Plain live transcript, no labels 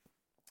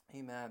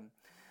Amen.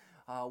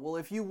 Well,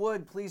 if you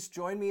would, please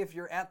join me if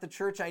you're at the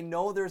church. I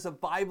know there's a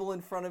Bible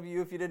in front of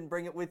you if you didn't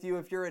bring it with you.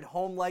 If you're at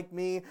home like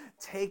me,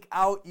 take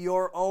out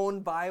your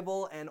own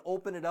Bible and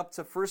open it up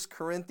to 1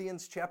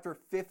 Corinthians chapter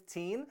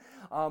 15.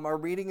 Our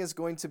reading is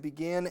going to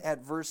begin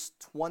at verse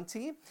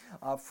 20.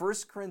 1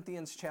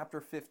 Corinthians chapter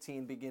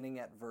 15, beginning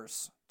at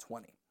verse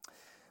 20.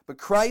 But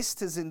Christ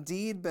has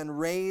indeed been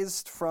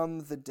raised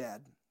from the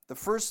dead, the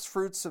first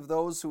fruits of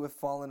those who have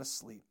fallen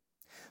asleep.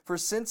 For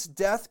since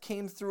death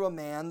came through a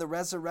man, the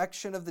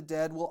resurrection of the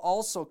dead will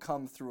also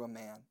come through a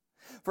man.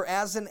 For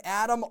as in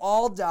Adam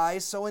all die,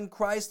 so in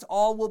Christ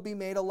all will be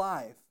made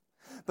alive.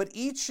 But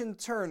each in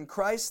turn,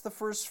 Christ the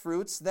first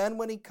fruits, then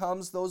when he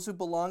comes, those who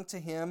belong to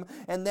him,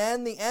 and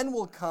then the end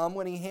will come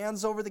when he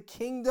hands over the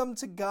kingdom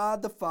to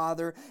God the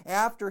Father,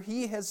 after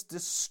he has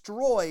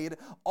destroyed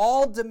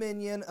all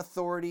dominion,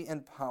 authority,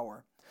 and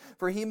power.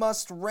 For he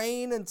must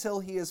reign until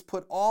he has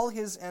put all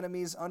his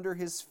enemies under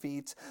his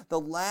feet. The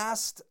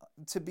last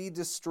to be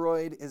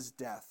destroyed is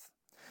death.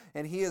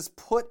 And he has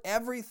put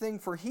everything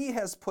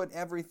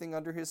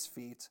under his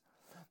feet.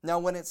 Now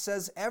when it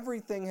says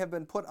everything have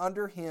been put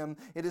under him,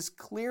 it is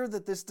clear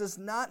that this does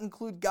not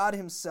include God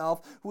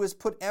himself, who has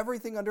put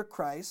everything under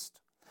Christ.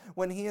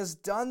 When he has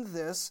done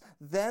this,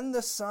 then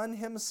the Son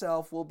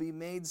himself will be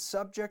made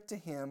subject to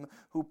him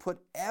who put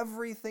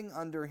everything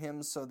under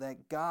him, so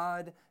that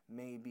God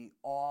may be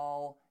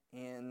all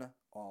in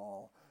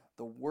all.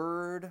 The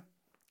word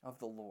of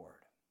the Lord.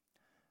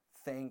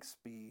 Thanks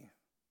be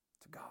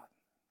to God.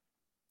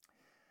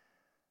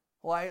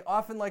 Well, I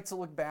often like to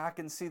look back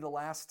and see the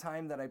last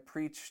time that I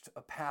preached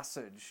a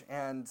passage.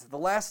 And the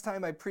last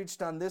time I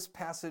preached on this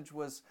passage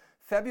was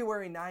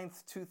February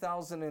 9th,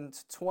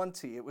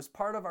 2020. It was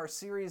part of our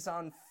series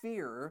on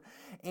fear.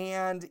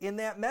 And in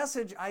that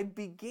message, I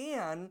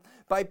began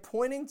by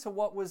pointing to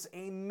what was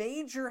a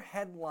major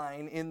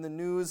headline in the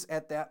news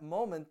at that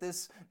moment,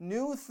 this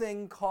new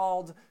thing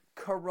called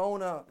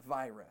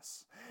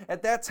coronavirus.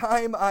 At that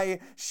time, I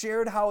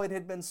shared how it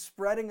had been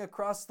spreading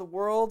across the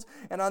world,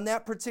 and on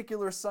that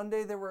particular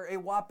Sunday, there were a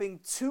whopping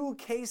 2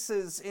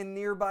 cases in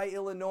nearby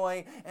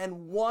Illinois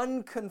and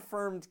 1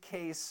 confirmed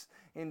case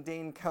in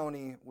Dane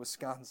County,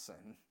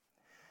 Wisconsin.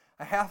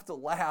 I have to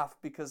laugh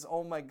because,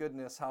 oh my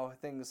goodness, how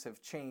things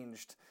have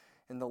changed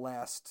in the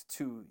last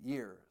 2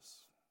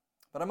 years.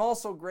 But I'm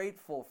also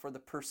grateful for the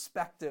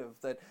perspective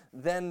that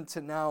then to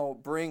now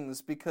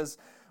brings, because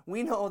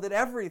we know that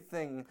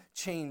everything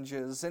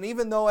changes. And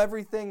even though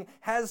everything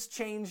has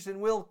changed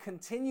and will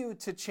continue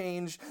to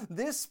change,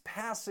 this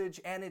passage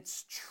and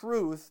its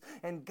truth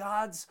and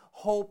God's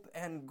hope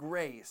and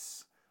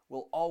grace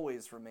will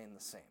always remain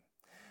the same.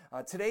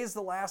 Today is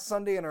the last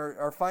Sunday in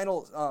our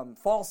final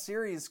fall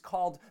series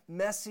called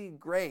Messy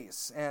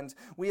Grace. And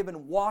we have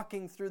been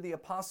walking through the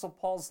Apostle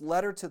Paul's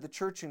letter to the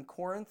church in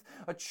Corinth,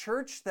 a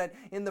church that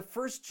in the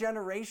first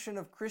generation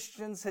of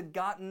Christians had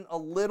gotten a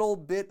little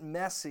bit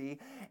messy.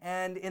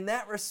 And in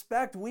that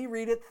respect, we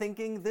read it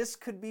thinking this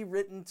could be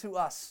written to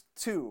us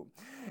too.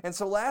 And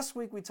so last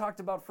week we talked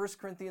about 1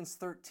 Corinthians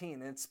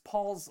 13. It's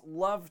Paul's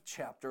love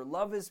chapter.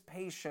 Love is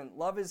patient.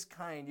 Love is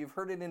kind. You've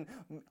heard it in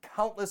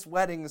countless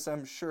weddings,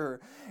 I'm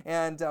sure.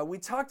 And we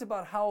talked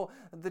about how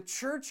the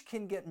church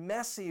can get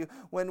messy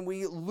when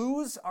we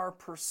lose our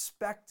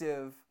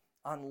perspective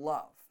on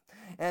love.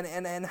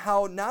 And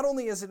how not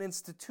only as an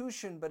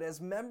institution, but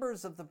as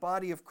members of the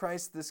body of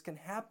Christ, this can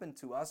happen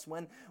to us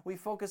when we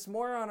focus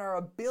more on our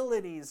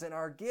abilities and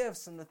our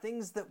gifts and the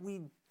things that we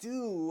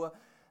do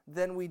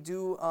than we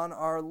do on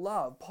our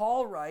love.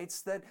 Paul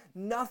writes that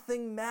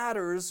nothing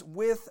matters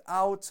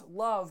without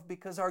love,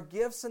 because our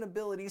gifts and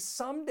abilities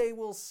someday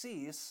will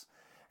cease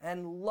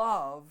and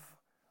love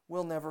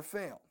will never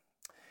fail.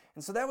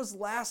 And so that was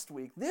last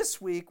week. This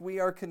week we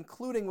are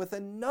concluding with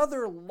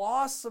another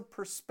loss of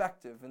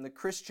perspective in the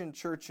Christian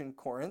church in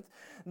Corinth.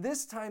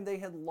 This time they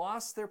had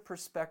lost their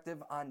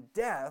perspective on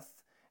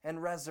death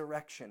and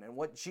resurrection and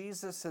what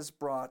Jesus has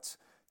brought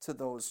to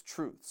those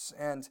truths.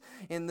 And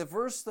in the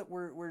verse that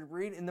we're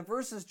reading, in the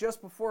verses just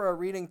before our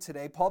reading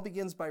today, Paul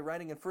begins by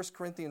writing in 1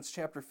 Corinthians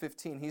chapter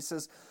 15. He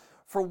says,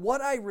 "For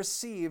what I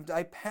received,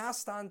 I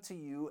passed on to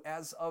you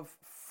as of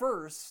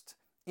first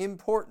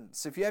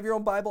importance." If you have your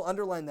own Bible,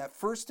 underline that,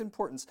 first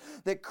importance.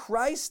 That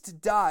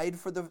Christ died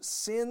for the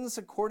sins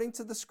according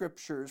to the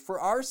Scriptures, for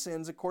our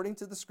sins according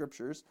to the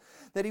Scriptures,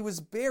 that he was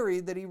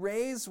buried, that he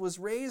was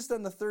raised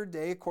on the 3rd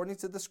day according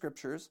to the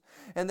Scriptures,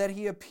 and that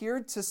he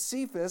appeared to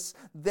Cephas,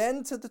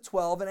 then to the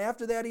 12, and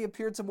after that he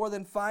appeared to more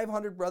than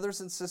 500 brothers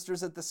and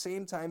sisters at the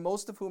same time,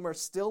 most of whom are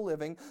still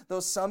living,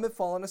 though some have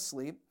fallen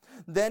asleep.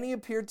 Then he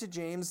appeared to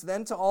James,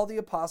 then to all the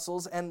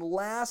apostles, and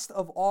last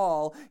of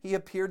all, he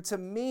appeared to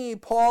me,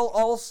 Paul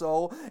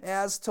also,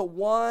 as to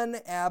one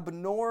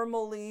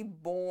abnormally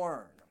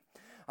born.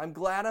 I'm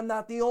glad I'm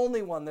not the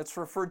only one that's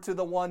referred to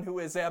the one who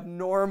is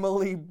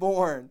abnormally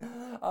born.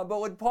 But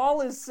what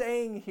Paul is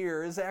saying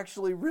here is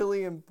actually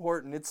really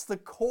important. It's the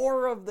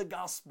core of the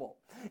gospel.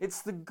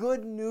 It's the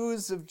good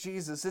news of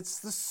Jesus. It's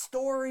the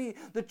story,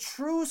 the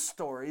true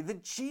story,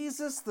 that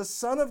Jesus, the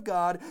Son of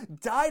God,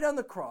 died on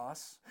the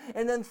cross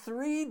and then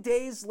 3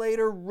 days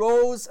later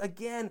rose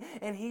again.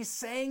 And he's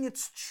saying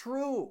it's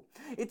true.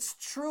 It's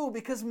true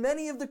because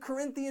many of the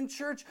Corinthian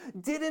church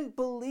didn't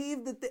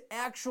believe that the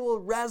actual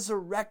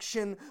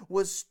resurrection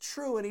was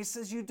true. And he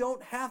says, you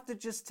don't have to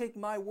just take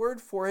my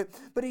word for it.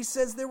 But he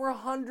says there were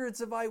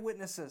hundreds of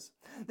eyewitnesses.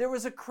 There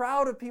was a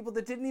crowd of people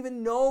that didn't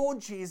even know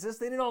Jesus.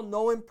 They didn't all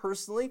know him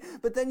personally.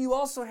 But then you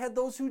also had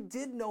those who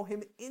did know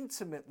him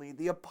intimately,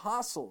 the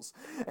apostles.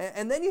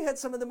 And then you had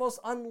some of the most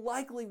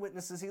unlikely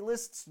witnesses. He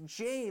lists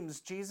James,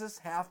 Jesus'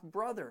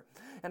 half-brother.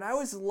 And I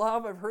always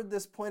love, I've heard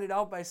this pointed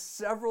out by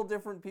several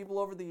different people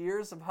over the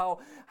years, of how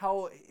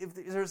if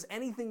there's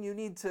anything you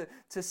need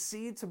to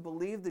see to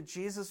believe that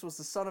Jesus was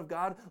the Son of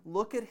God,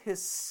 look at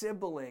his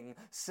sibling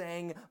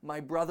saying, my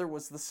brother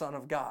was the Son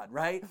of God,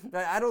 right?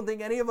 I don't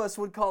think any of us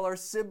would call our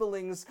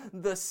siblings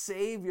the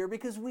Savior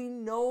because we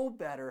know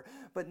better,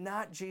 but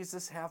not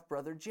Jesus'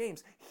 half-brother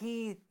James.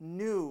 He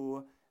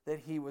knew that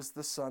he was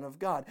the Son of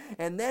God.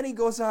 And then he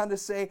goes on to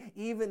say,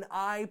 even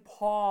I,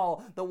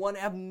 Paul, the one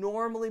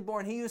abnormally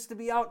born, he used to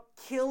be out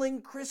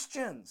killing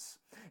Christians.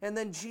 And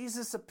then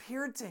Jesus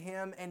appeared to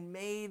him and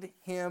made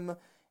him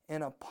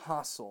an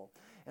apostle.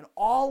 And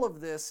all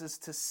of this is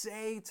to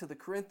say to the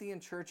Corinthian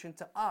church and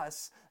to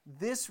us,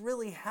 this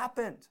really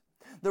happened.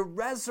 The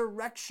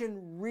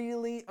resurrection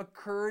really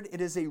occurred.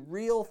 It is a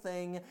real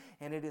thing,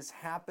 and it has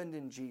happened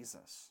in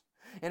Jesus.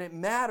 And it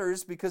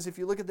matters because if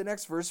you look at the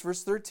next verse,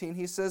 verse 13,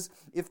 he says,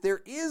 if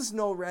there is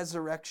no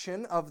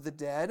resurrection of the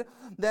dead,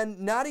 then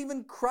not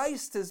even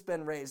Christ has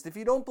been raised. If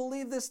you don't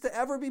believe this to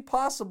ever be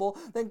possible,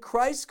 then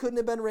Christ couldn't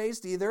have been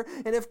raised either.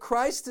 And if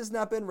Christ has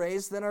not been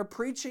raised, then our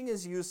preaching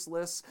is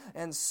useless,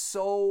 and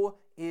so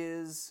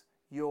is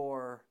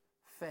your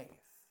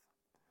faith.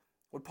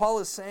 What Paul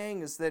is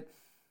saying is that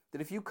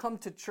if you come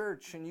to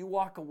church and you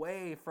walk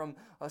away from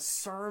a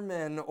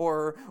sermon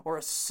or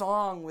a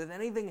song with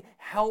anything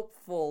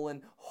helpful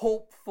and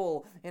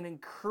hopeful and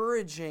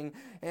encouraging,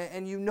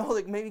 and you know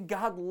that maybe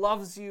God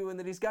loves you and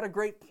that he's got a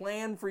great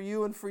plan for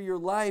you and for your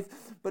life,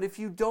 but if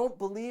you don't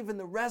believe in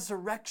the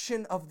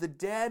resurrection of the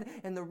dead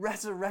and the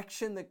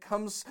resurrection that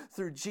comes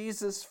through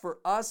Jesus for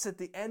us at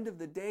the end of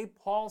the day,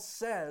 Paul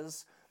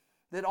says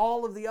that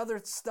all of the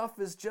other stuff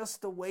is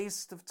just a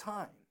waste of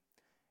time.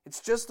 It's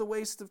just a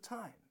waste of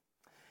time.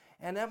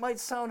 And that might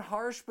sound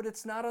harsh, but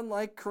it's not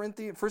unlike 1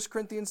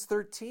 Corinthians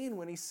 13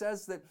 when he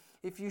says that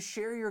if you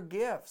share your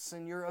gifts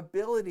and your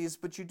abilities,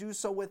 but you do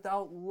so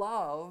without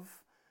love,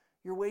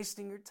 you're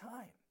wasting your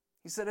time.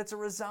 He said it's a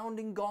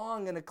resounding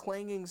gong and a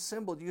clanging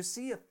cymbal. Do you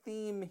see a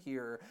theme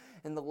here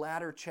in the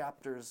latter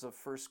chapters of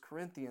 1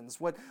 Corinthians?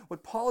 What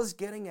Paul is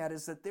getting at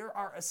is that there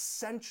are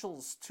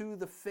essentials to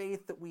the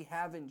faith that we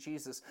have in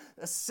Jesus.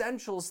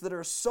 Essentials that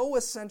are so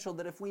essential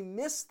that if we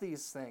miss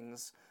these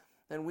things,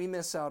 then we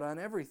miss out on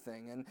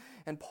everything.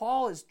 And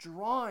Paul is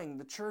drawing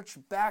the church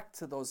back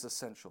to those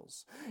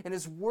essentials. And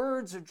his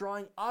words are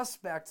drawing us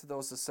back to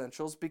those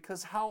essentials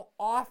because how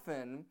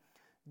often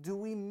do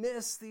we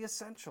miss the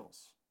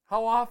essentials?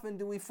 How often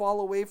do we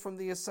fall away from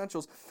the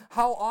essentials?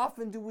 How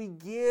often do we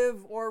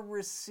give or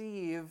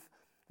receive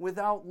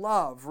without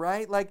love,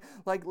 right? Like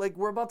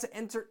we're about to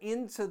enter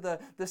into the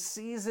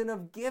season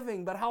of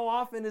giving, but how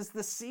often is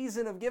the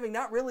season of giving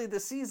not really the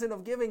season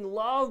of giving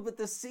love, but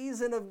the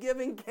season of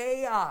giving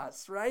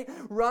chaos, right?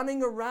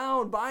 Running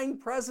around, buying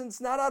presents,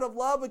 not out of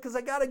love, because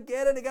I got to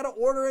get it, I got to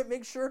order it,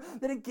 make sure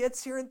that it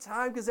gets here in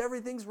time, because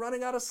everything's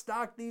running out of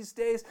stock these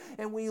days,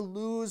 and we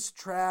lose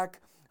track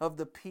of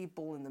the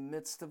people in the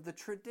midst of the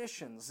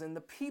traditions, and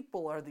the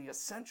people are the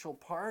essential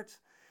part,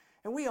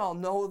 and we all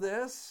know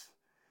this.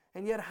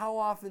 And yet, how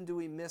often do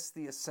we miss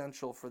the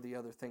essential for the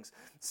other things?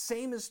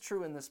 Same is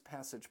true in this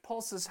passage.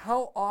 Paul says,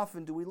 how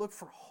often do we look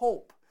for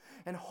hope,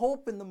 and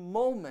hope in the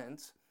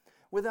moment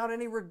without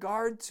any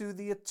regard to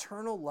the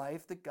eternal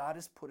life that God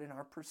has put in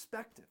our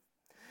perspective?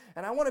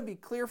 And I want to be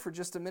clear for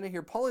just a minute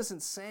here. Paul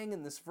isn't saying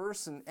in this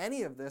verse and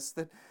any of this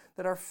that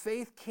our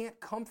faith can't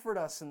comfort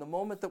us in the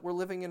moment that we're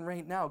living in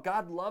right now.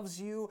 God loves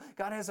you.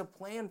 God has a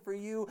plan for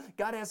you.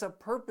 God has a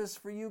purpose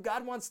for you.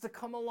 God wants to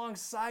come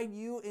alongside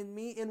you and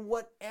me in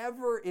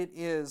whatever it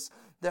is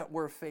that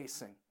we're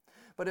facing.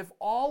 But if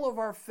all of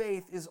our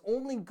faith is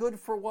only good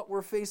for what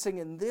we're facing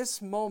in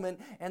this moment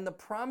and the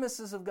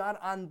promises of God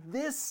on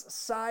this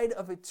side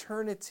of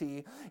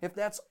eternity, if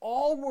that's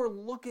all we're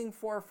looking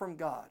for from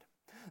God,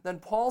 then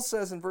Paul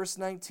says in verse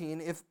 19,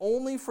 if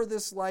only for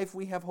this life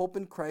we have hope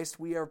in Christ,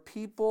 we are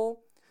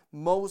people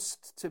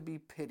most to be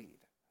pitied.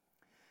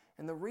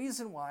 And the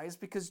reason why is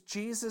because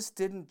Jesus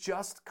didn't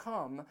just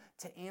come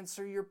to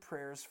answer your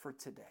prayers for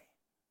today.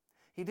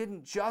 He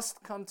didn't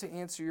just come to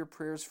answer your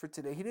prayers for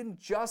today. He didn't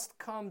just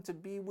come to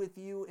be with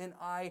you and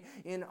I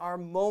in our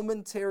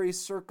momentary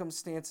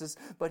circumstances,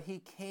 but He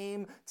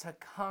came to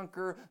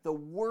conquer the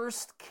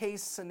worst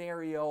case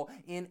scenario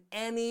in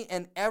any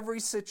and every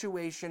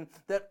situation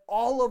that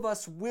all of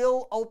us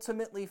will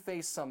ultimately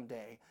face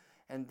someday,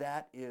 and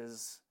that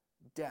is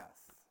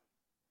death.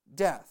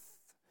 Death.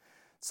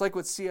 It's like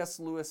what C.S.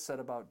 Lewis said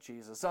about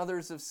Jesus.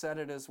 Others have said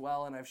it as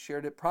well, and I've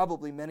shared it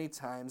probably many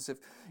times.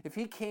 If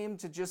He came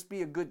to just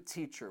be a good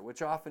teacher,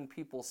 which often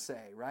people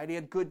say, right? He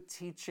had good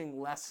teaching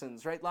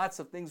lessons, right? Lots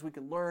of things we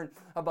could learn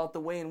about the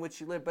way in which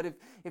He lived. But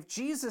if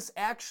Jesus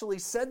actually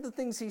said the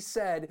things He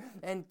said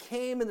and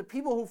came, and the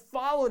people who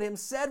followed Him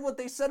said what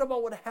they said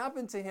about what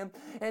happened to Him,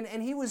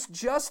 and He was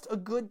just a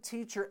good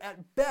teacher,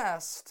 at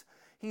best,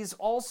 He's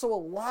also a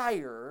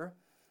liar,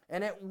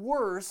 and at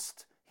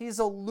worst, He's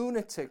a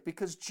lunatic,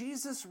 because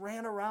Jesus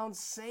ran around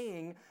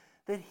saying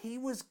that He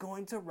was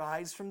going to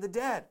rise from the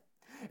dead.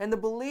 And the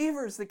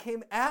believers that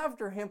came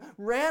after Him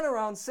ran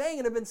around saying,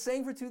 and have been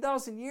saying for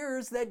 2,000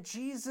 years, that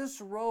Jesus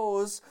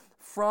rose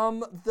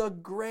from the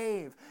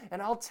grave.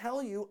 And I'll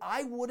tell you,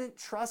 I wouldn't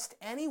trust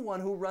anyone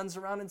who runs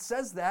around and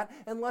says that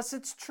unless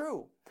it's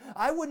true.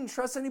 I wouldn't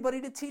trust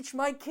anybody to teach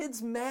my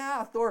kids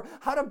math or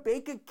how to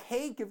bake a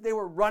cake if they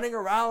were running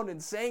around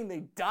and saying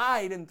they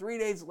died and 3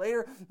 days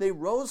later they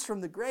rose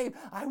from the grave.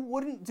 I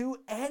wouldn't do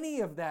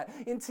any of that.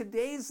 In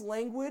today's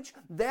language,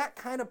 that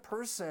kind of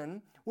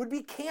person would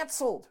be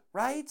canceled,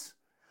 right?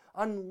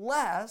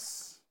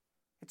 Unless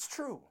it's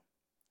true.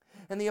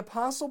 And the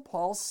Apostle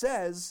Paul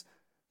says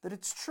that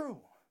it's true.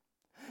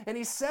 And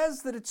he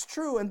says that it's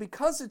true, and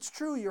because it's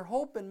true, your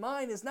hope and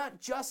mine is not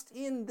just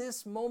in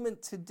this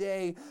moment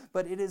today,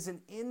 but it is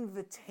an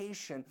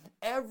invitation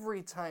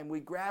every time we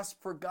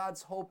grasp for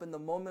God's hope in the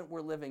moment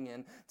we're living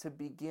in to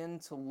begin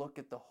to look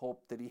at the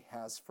hope that He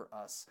has for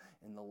us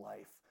in the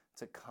life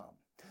to come.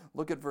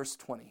 Look at verse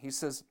 20. He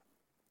says,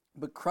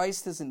 "But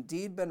Christ has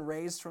indeed been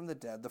raised from the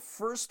dead, the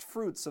first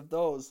fruits of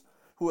those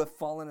who have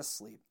fallen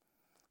asleep.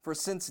 For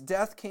since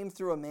death came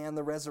through a man,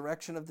 the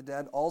resurrection of the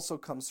dead also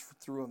comes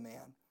through a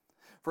man.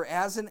 For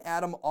as in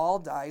Adam all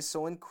die,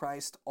 so in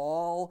Christ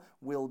all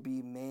will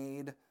be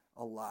made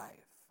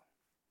alive."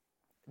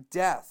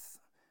 Death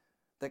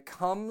that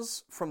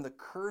comes from the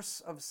curse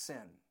of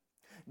sin,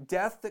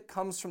 death that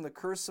comes from the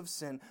curse of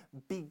sin,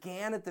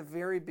 began at the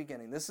very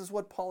beginning. This is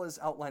what Paul is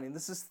outlining.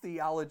 This is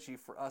theology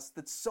for us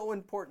that's so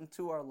important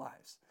to our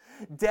lives.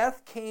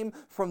 Death came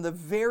from the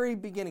very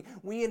beginning.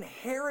 We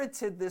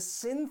inherited this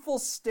sinful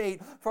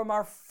state from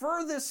our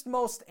furthest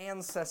most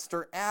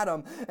ancestor,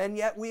 Adam, and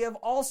yet we have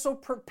also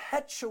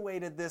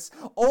perpetuated this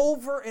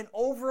over and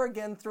over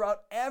again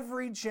throughout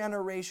every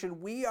generation.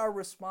 We are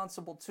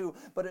responsible too,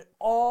 but it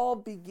all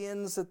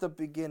begins at the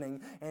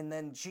beginning, and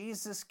then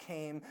Jesus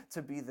came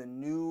to be the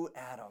new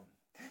Adam.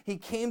 He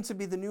came to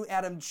be the new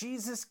Adam.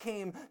 Jesus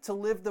came to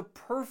live the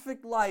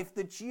perfect life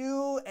that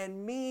you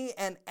and me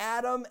and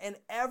Adam and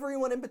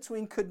everyone in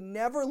between could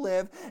never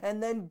live,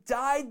 and then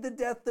died the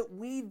death that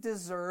we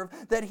deserve,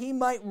 that He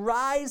might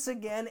rise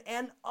again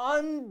and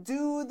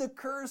undo the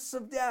curse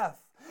of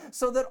death,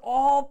 so that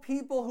all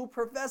people who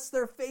profess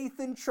their faith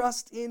and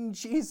trust in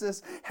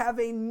Jesus have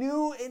a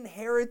new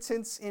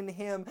inheritance in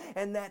Him,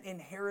 and that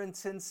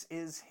inheritance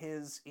is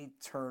His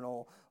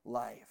eternal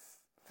life.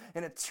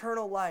 An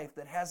eternal life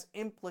that has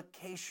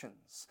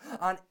implications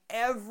on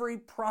every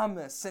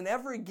promise and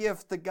every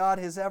gift that God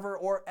has ever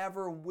or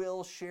ever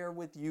will share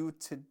with you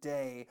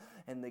today,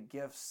 and the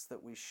gifts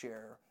that we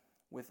share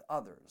with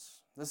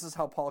others. This is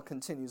how Paul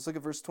continues. Look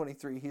at verse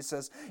 23. He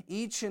says,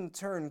 "Each in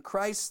turn,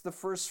 Christ the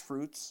first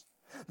fruits.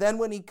 Then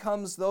when He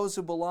comes, those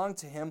who belong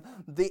to Him,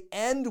 the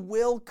end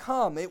will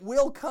come." It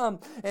will come.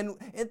 And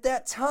at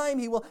that time,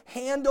 He will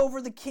hand over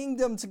the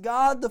kingdom to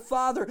God the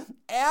Father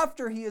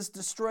after He has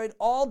destroyed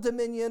all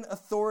dominion,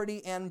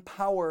 authority, and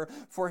power.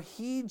 For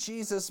He,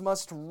 Jesus,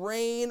 must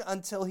reign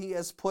until He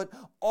has put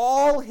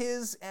all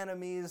His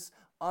enemies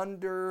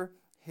under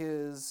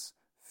His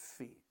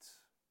feet.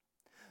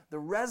 The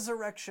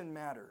resurrection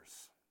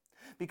matters,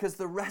 because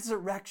the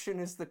resurrection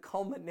is the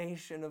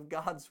culmination of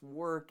God's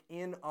work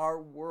in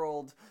our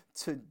world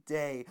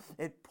today.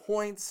 It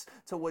points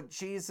to what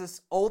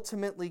Jesus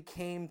ultimately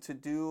came to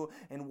do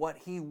and what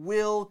He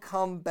will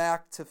come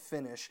back to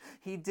finish.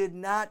 He did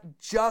not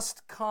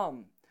just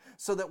come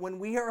so that when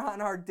we are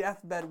on our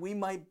deathbed, we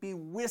might be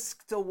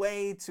whisked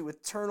away to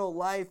eternal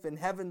life in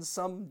heaven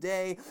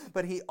someday,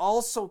 but He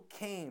also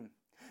came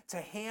to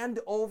hand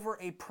over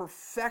a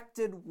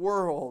perfected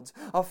world,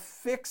 a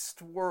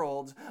fixed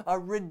world, a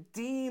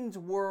redeemed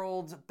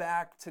world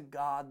back to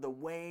God, the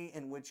way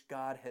in which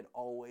God had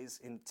always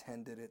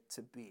intended it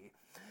to be.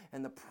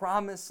 And the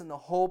promise and the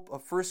hope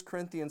of 1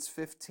 Corinthians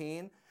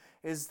 15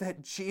 is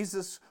that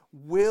Jesus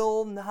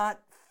will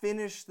not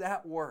finish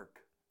that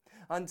work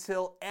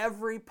until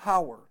every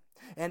power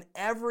and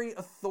every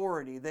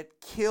authority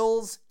that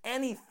kills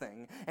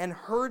anything and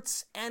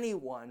hurts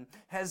anyone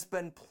has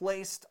been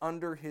placed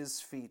under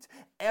His feet.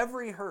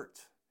 Every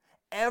hurt,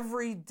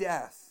 every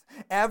death,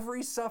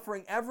 every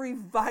suffering, every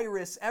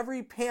virus,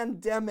 every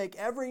pandemic,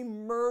 every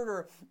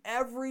murder,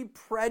 every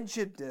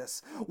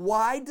prejudice.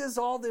 Why does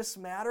all this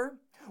matter?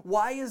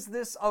 Why is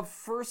this of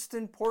first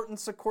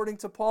importance according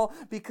to Paul?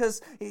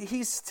 Because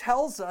he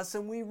tells us,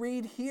 and we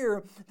read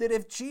here, that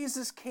if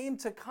Jesus came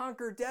to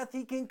conquer death,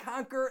 he can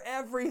conquer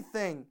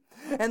everything.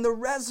 And the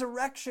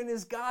resurrection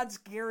is God's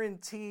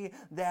guarantee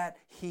that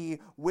he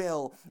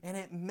will. And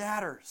it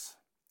matters.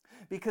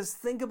 Because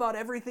think about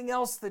everything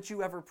else that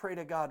you ever pray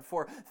to God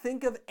for.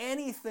 Think of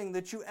anything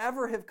that you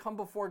ever have come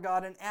before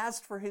God and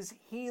asked for his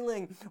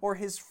healing or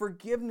his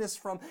forgiveness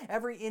from,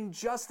 every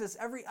injustice,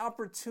 every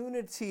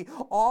opportunity,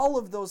 all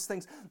of those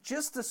things.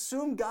 Just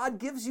assume God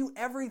gives you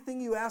everything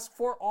you ask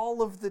for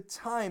all of the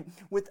time.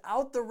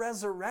 Without the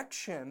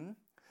resurrection,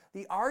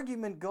 the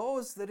argument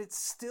goes that it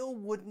still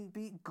wouldn't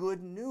be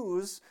good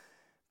news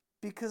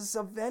because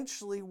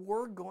eventually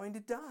we're going to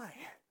die.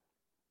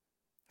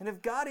 And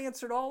if God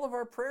answered all of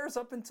our prayers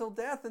up until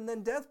death, and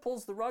then death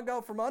pulls the rug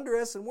out from under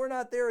us and we're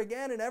not there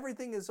again and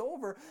everything is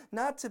over,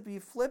 not to be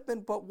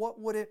flippant, but what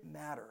would it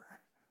matter?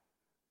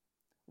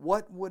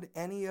 What would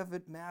any of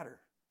it matter?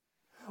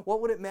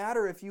 What would it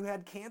matter if you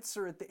had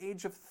cancer at the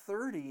age of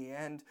 30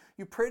 and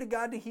you pray to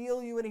God to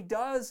heal you and he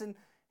does, and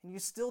you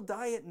still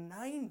die at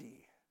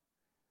 90?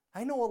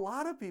 I know a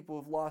lot of people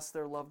who've lost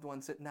their loved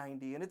ones at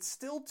 90, and it's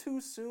still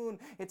too soon.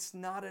 It's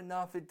not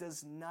enough. It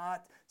does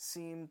not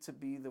seem to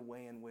be the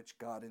way in which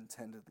God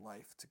intended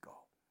life to go.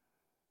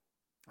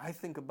 I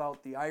think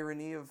about the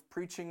irony of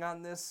preaching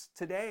on this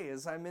today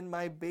as I'm in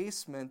my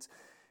basement,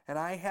 and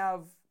I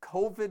have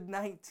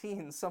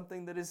COVID-19,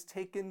 something that has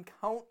taken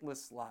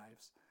countless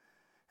lives.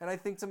 And I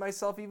think to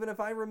myself, even if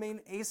I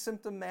remain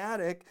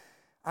asymptomatic,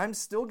 I'm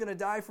still going to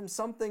die from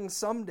something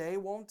someday,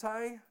 won't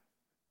I?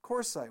 Of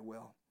course I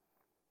will.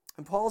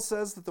 And Paul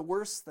says that the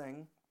worst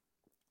thing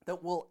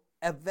that will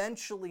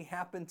eventually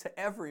happen to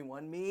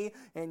everyone, me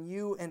and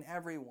you and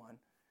everyone,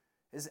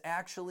 is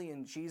actually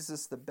in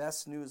Jesus the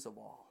best news of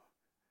all.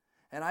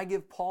 And I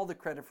give Paul the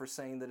credit for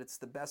saying that it's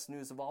the best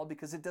news of all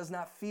because it does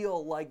not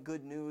feel like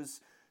good news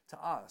to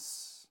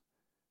us.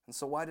 And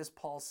so why does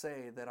Paul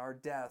say that our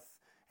death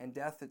and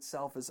death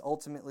itself is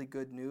ultimately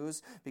good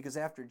news? Because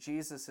after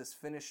Jesus has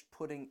finished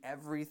putting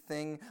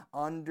everything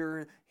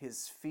under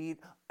his feet,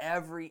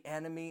 every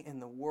enemy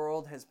in the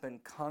world has been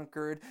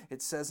conquered.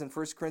 It says in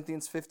 1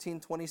 Corinthians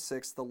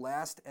 15:26, the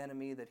last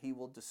enemy that he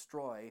will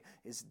destroy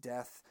is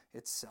death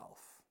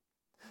itself.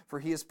 For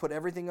he has put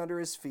everything under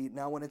his feet.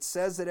 Now, when it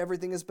says that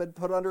everything has been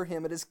put under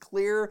him, it is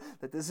clear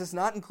that this does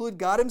not include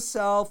God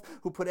himself,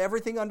 who put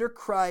everything under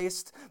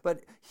Christ,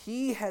 but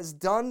he has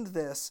done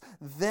this.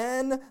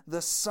 Then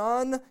the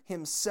Son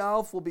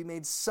himself will be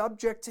made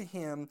subject to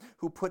him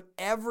who put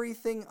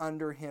everything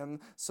under him,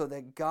 so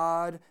that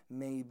God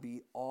may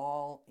be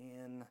all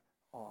in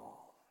all.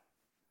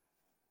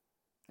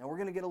 Now we're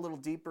going to get a little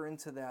deeper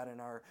into that in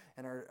our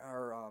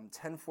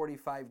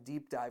 1045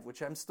 deep dive,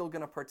 which I'm still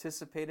going to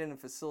participate in and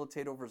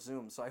facilitate over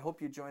Zoom. So I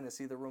hope you join us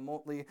either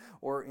remotely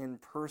or in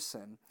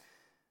person.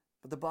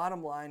 But the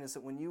bottom line is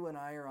that when you and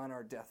I are on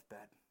our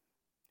deathbed,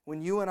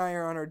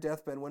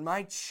 when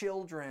my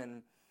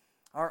children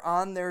are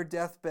on their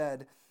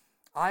deathbed,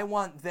 I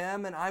want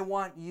them and I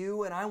want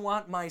you and I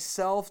want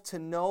myself to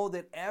know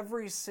that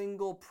every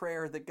single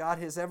prayer that God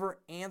has ever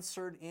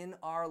answered in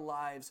our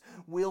lives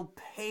will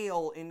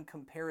pale in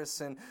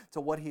comparison to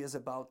what he is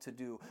about to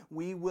do.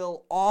 We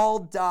will all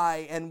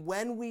die, and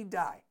when we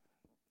die,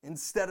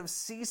 instead of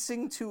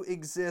ceasing to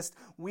exist,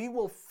 we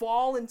will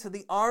fall into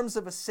the arms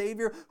of a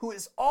Savior who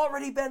has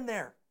already been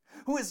there,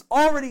 who has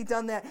already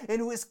done that,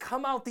 and who has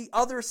come out the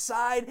other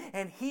side,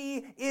 and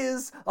he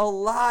is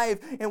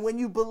alive. And when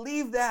you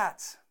believe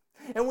that,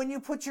 and when you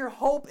put your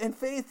hope and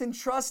faith and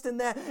trust in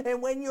that,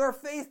 and when your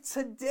faith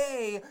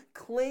today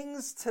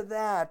clings to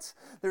that,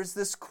 there's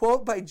this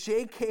quote by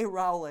J.K.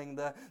 Rowling,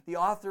 the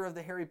author of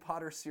the Harry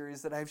Potter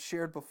series that I've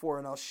shared before,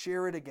 and I'll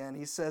share it again.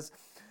 He says,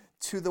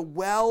 "To the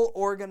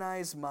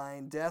well-organized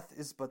mind, death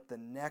is but the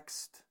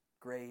next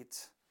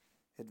great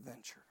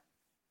adventure."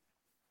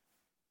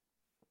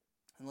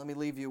 And let me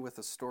leave you with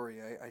a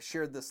story. I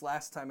shared this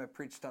last time I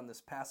preached on this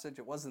passage.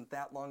 It wasn't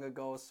that long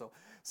ago, so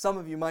some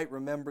of you might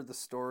remember the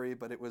story,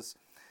 but it was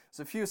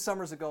a few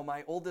summers ago.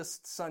 My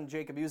oldest son,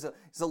 Jacob, he's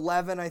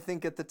 11, I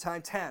think, at the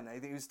time, 10. I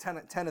think he was 10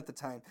 at the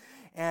time.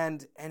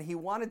 And he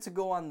wanted to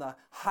go on the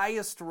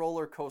highest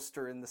roller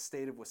coaster in the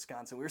state of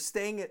Wisconsin. We were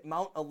staying at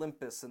Mount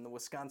Olympus in the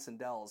Wisconsin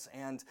Dells,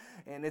 and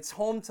it's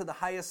home to the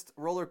highest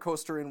roller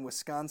coaster in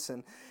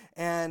Wisconsin.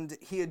 And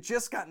he had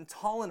just gotten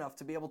tall enough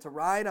to be able to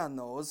ride on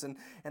those, and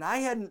I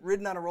hadn't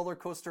ridden on a roller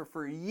coaster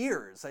for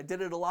years. I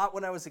did it a lot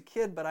when I was a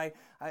kid, but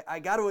I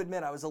got to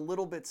admit I was a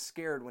little bit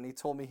scared when he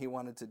told me he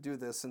wanted to do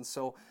this. And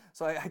so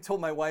So I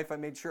told my wife I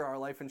made sure our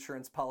life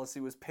insurance policy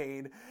was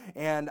paid.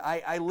 And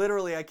I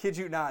literally, I kid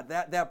you not,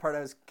 that part I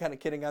was kind of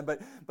kidding on,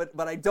 but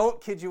I don't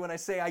kid you when I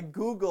say I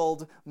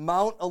Googled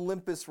Mount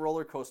Olympus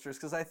roller coasters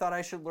because I thought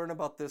I should learn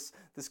about this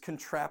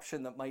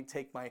contraption that might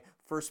take my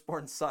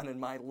firstborn son in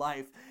my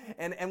life.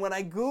 And when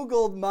I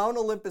Googled Mount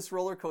Olympus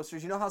roller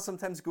coasters, you know how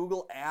sometimes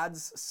Google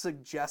adds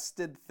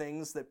suggested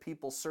things that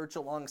people search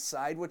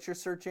alongside what you're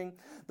searching?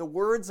 The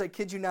words, I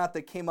kid you not,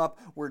 that came up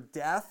were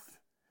death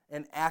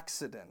and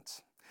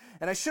accident.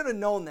 And I should have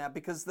known that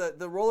because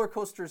the roller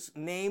coaster's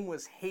name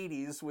was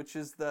Hades, which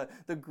is the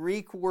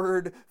Greek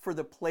word for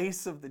the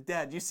place of the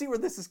dead. You see where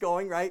this is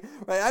going, right?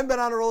 I've been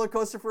on a roller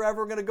coaster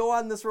forever. We're going to go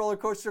on this roller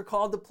coaster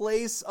called the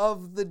place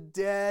of the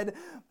dead.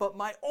 But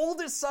my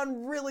oldest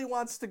son really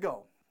wants to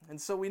go. And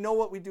so we know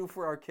what we do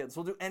for our kids.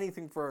 We'll do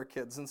anything for our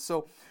kids. And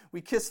so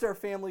we kissed our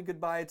family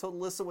goodbye. I told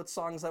Alyssa what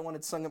songs I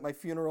wanted sung at my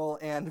funeral,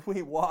 and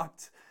we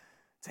walked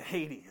to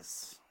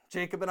Hades.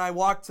 Jacob and I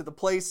walked to the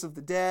place of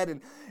the dead,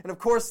 and of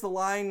course the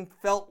line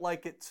felt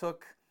like it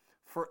took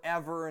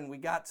forever, and we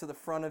got to the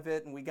front of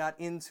it, and we got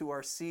into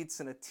our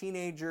seats, and a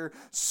teenager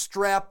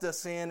strapped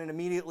us in, and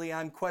immediately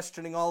I'm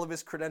questioning all of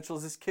his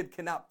credentials. This kid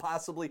cannot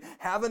possibly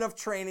have enough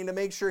training to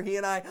make sure he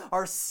and I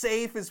are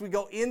safe as we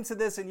go into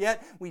this, and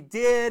yet we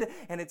did,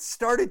 and it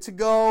started to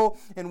go,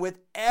 and with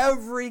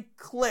every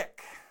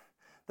click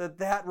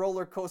that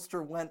roller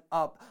coaster went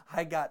up,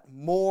 I got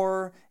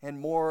more and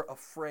more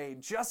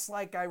afraid, just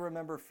like I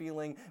remember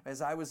feeling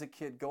as I was a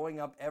kid going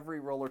up every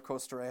roller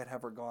coaster I had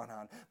ever gone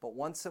on. But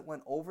once it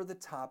went over the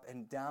top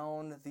and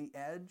down the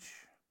edge,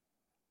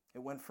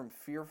 it went from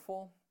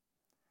fearful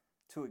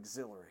to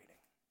exhilarating.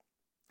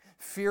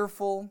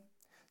 Fearful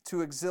to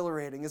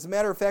exhilarating. As a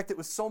matter of fact, it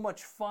was so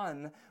much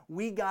fun,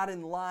 we got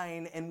in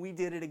line and we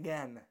did it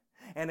again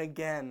and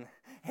again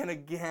and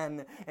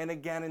again and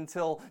again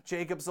until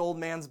Jacob's old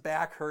man's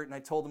back hurt, and I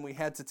told him we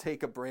had to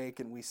take a break,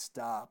 and we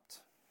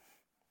stopped.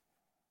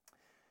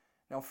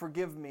 Now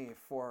forgive me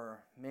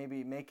for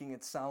maybe making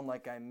it sound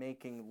like I'm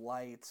making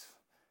light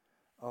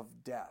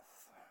of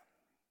death,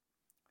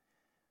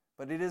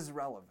 but it is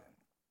relevant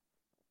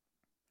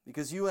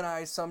because you and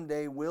I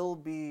someday will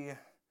be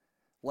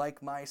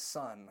like my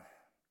son,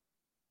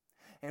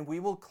 and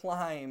we will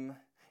climb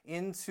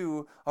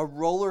into a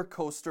roller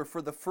coaster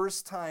for the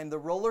first time, the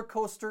roller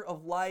coaster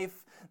of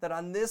life that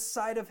on this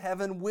side of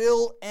heaven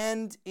will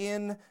end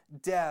in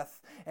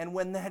death. And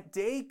when that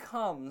day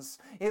comes,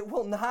 it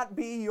will not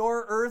be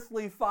your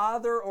earthly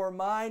father or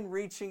mine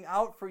reaching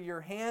out for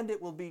your hand.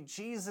 It will be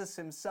Jesus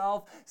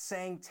himself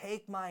saying,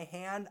 "Take my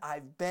hand.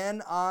 I've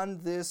been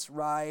on this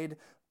ride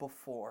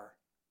before."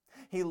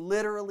 He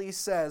literally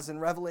says in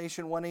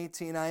Revelation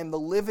 1:18, "I am the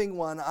living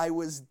one. I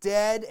was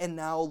dead, and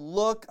now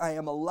look, I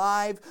am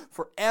alive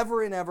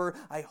forever and ever.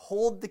 I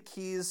hold the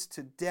keys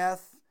to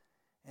death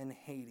and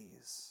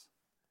Hades."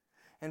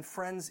 And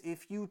friends,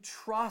 if you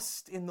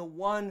trust in the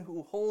one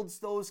who holds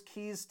those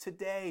keys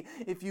today,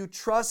 if you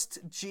trust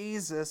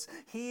Jesus,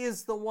 he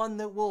is the one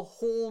that will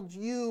hold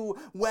you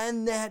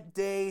when that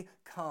day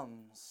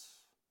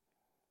comes.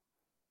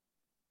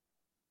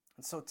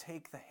 And so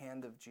take the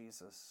hand of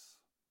Jesus.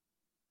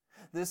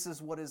 This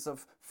is what is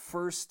of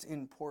first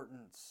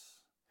importance.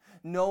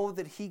 Know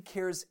that he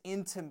cares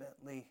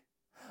intimately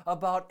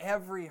about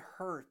every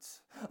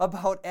hurt,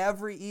 about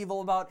every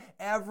evil, about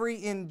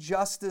every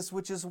injustice,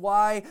 which is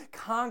why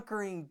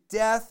conquering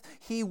death,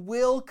 he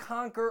will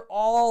conquer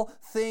all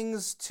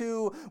things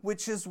too,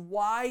 which is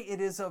why it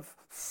is of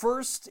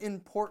first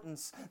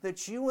importance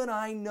that you and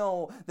I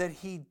know that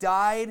he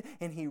died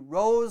and he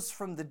rose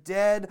from the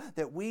dead,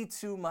 that we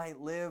too might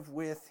live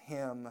with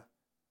him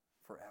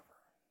forever.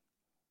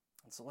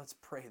 So let's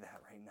pray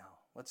that right now.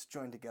 Let's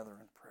join together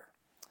in prayer.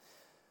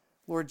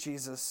 Lord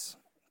Jesus,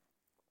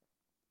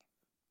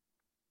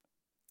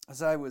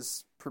 as I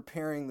was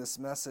preparing this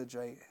message,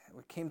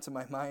 what came to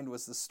my mind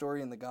was the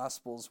story in the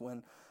Gospels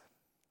when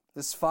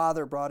this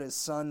father brought his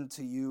son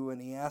to you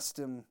and he asked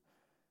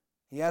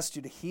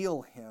you to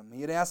heal him. He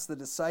had asked the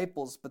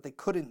disciples, but they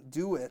couldn't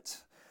do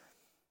it.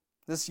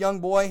 This young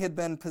boy had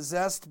been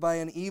possessed by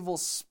an evil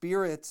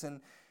spirit,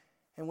 and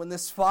when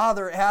this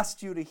father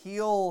asked you to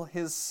heal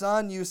his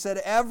son, you said,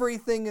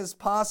 "Everything is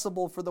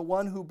possible for the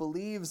one who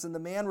believes." And the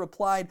man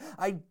replied,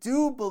 "I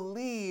do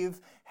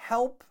believe,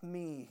 help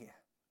me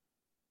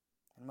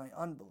in my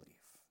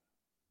unbelief."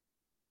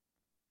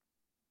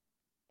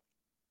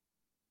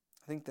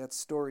 I think that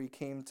story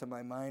came to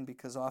my mind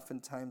because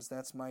oftentimes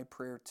that's my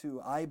prayer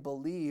too. I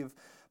believe,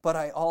 but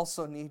I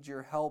also need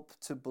your help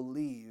to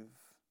believe.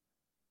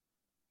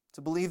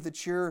 To believe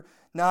that you're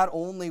not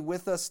only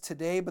with us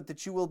today, but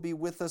that you will be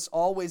with us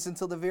always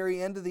until the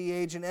very end of the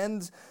age, an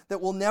end that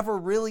will never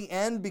really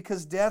end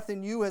because death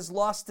in you has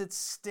lost its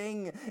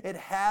sting. It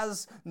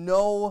has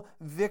no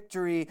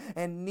victory,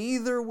 and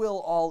neither will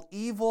all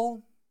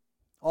evil,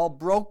 all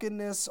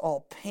brokenness,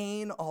 all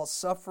pain, all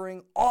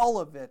suffering, all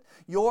of it,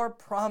 your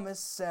promise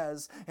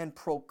says and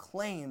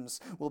proclaims,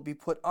 will be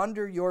put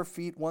under your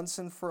feet once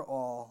and for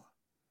all.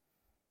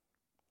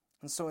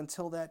 And so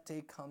until that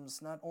day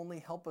comes, not only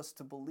help us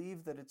to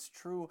believe that it's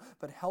true,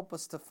 but help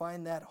us to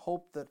find that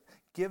hope that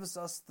gives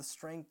us the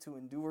strength to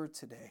endure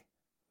today.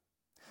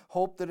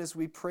 Hope that as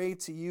we pray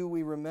to you,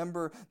 we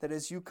remember that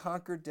as you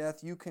conquer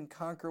death, you can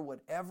conquer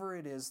whatever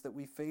it is that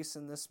we face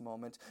in this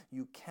moment.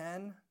 You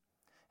can,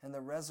 and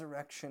the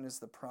resurrection is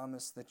the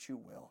promise that you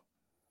will.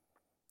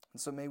 And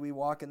so may we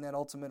walk in that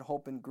ultimate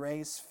hope and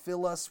grace.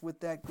 Fill us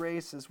with that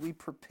grace as we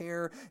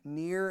prepare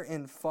near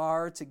and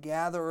far to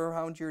gather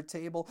around your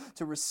table,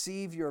 to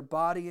receive your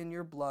body and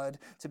your blood,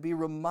 to be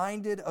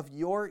reminded of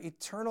your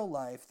eternal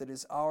life that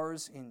is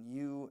ours in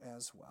you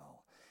as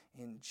well.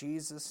 In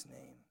Jesus'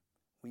 name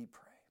we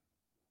pray.